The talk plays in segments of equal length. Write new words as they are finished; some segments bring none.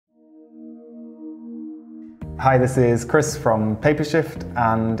Hi, this is Chris from Papershift,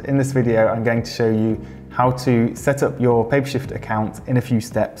 and in this video I'm going to show you how to set up your Papershift account in a few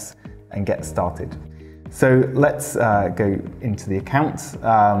steps and get started. So let's go into the account.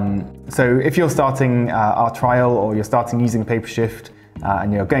 So if you're starting our trial or you're starting using Papershift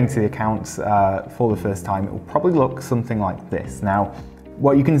and you're going to the account for the first time, it will probably look something like this. Now,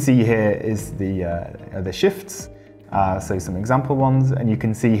 what you can see here is the shifts, so some example ones, and you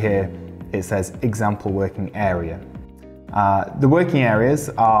can see here it says example working area. The working areas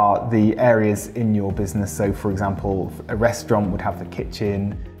are the areas in your business. So for example, a restaurant would have the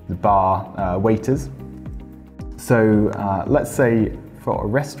kitchen, the bar, waiters. So let's say for a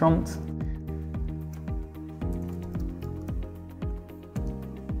restaurant,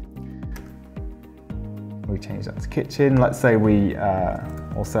 we change that to kitchen. Let's say we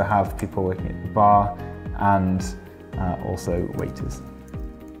also have people working at the bar and also waiters.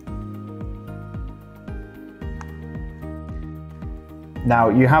 Now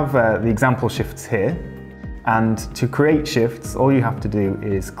you have the example shifts here, and to create shifts all you have to do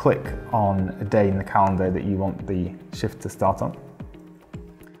is click on a day in the calendar that you want the shift to start on.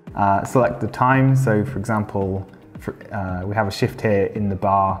 Select the time, so for example we have a shift here in the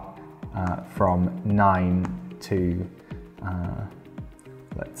bar from 9 to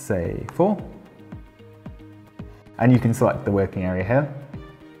let's say 4, and you can select the working area here.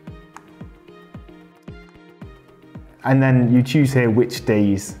 And then you choose here which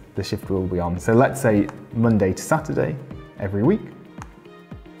days the shift will be on. So let's say Monday to Saturday every week.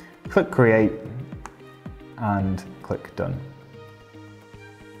 Click create and click done.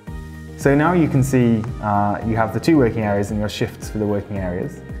 So now you can see you have the two working areas and your shifts for the working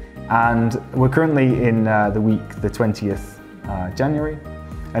areas. And we're currently in the week, the 20th January.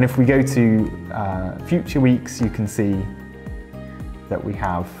 And if we go to future weeks, you can see that we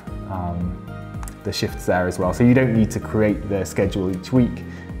have the shifts there as well. So you don't need to create the schedule each week.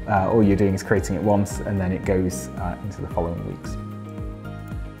 All you're doing is creating it once and then it goes into the following weeks.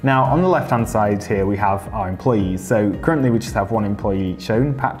 Now on the left hand side here we have our employees. So currently we just have one employee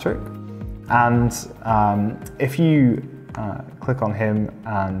shown, Patrick. And if you click on him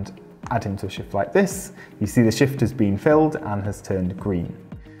and add him to a shift like this, you see the shift has been filled and has turned green.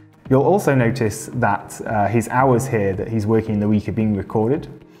 You'll also notice that his hours here that he's working in the week are being recorded,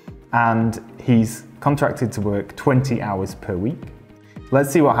 and he's contracted to work 20 hours per week. Let's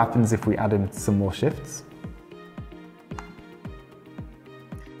see what happens if we add him some more shifts.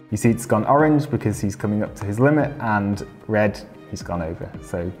 You see it's gone orange because he's coming up to his limit, and red, he's gone over.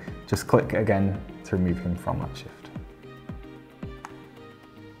 So just click again to remove him from that shift.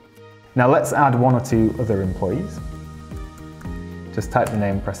 Now let's add one or two other employees. Just type the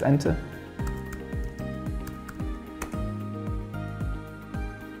name, press enter.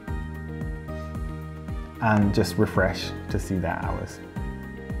 And just refresh to see their hours.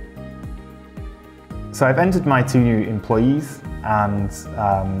 So I've entered my two new employees, and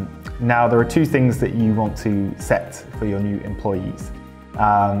now there are two things that you want to set for your new employees.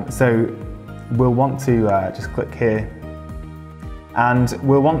 So we'll want to just click here, and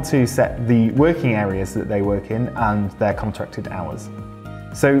we'll want to set the working areas that they work in and their contracted hours.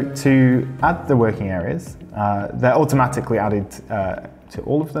 So to add the working areas, they're automatically added to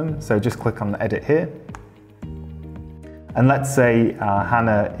all of them. So just click on the edit here. And let's say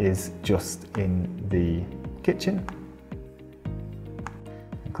Hannah is just in the kitchen.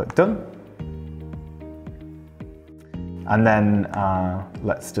 And click done. And then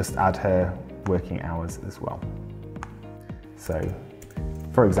let's just add her working hours as well. So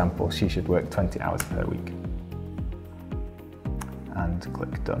for example, she should work 20 hours per week. And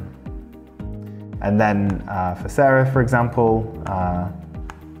click done. And then for Sarah, for example,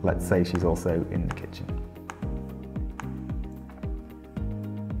 let's say she's also in the kitchen.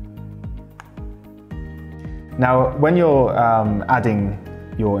 Now, when you're adding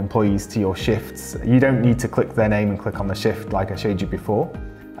your employees to your shifts, you don't need to click their name and click on the shift like I showed you before.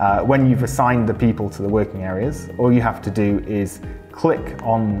 When you've assigned the people to the working areas, all you have to do is click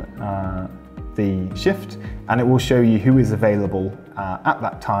on the shift and it will show you who is available at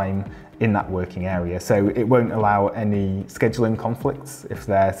that time in that working area. So it won't allow any scheduling conflicts if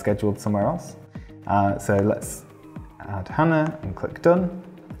they're scheduled somewhere else. So let's add Hannah and click done.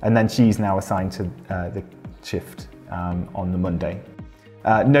 And then she's now assigned to the shift on the Monday.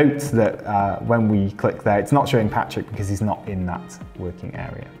 Note that when we click there, it's not showing Patrick because he's not in that working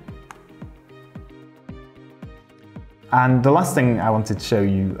area. And the last thing I wanted to show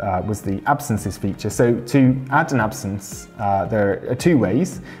you was the absences feature. So to add an absence, there are two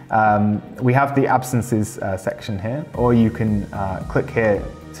ways. We have the absences section here, or you can click here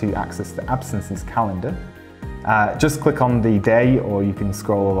to access the absences calendar. Just click on the day, or you can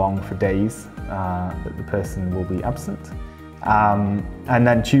scroll along for days that the person will be absent. And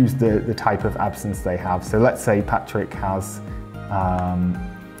then choose the type of absence they have. So let's say Patrick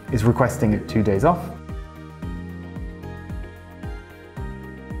is requesting 2 days off.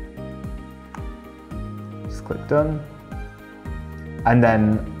 Just click done. And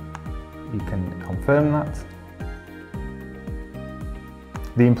then you can confirm that.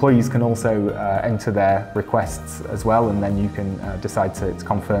 The employees can also enter their requests as well, and then you can decide to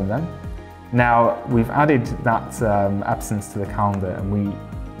confirm them. Now, we've added that absence to the calendar, and we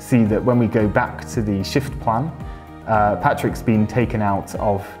see that when we go back to the shift plan, Patrick's been taken out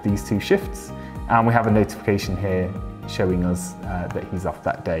of these 2 shifts, and we have a notification here showing us that he's off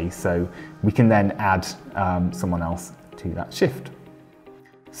that day, so we can then add someone else to that shift.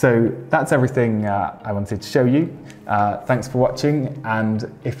 So that's everything I wanted to show you. Thanks for watching, and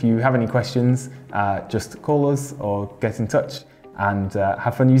if you have any questions, just call us or get in touch, and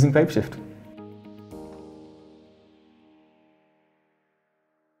have fun using Papershift.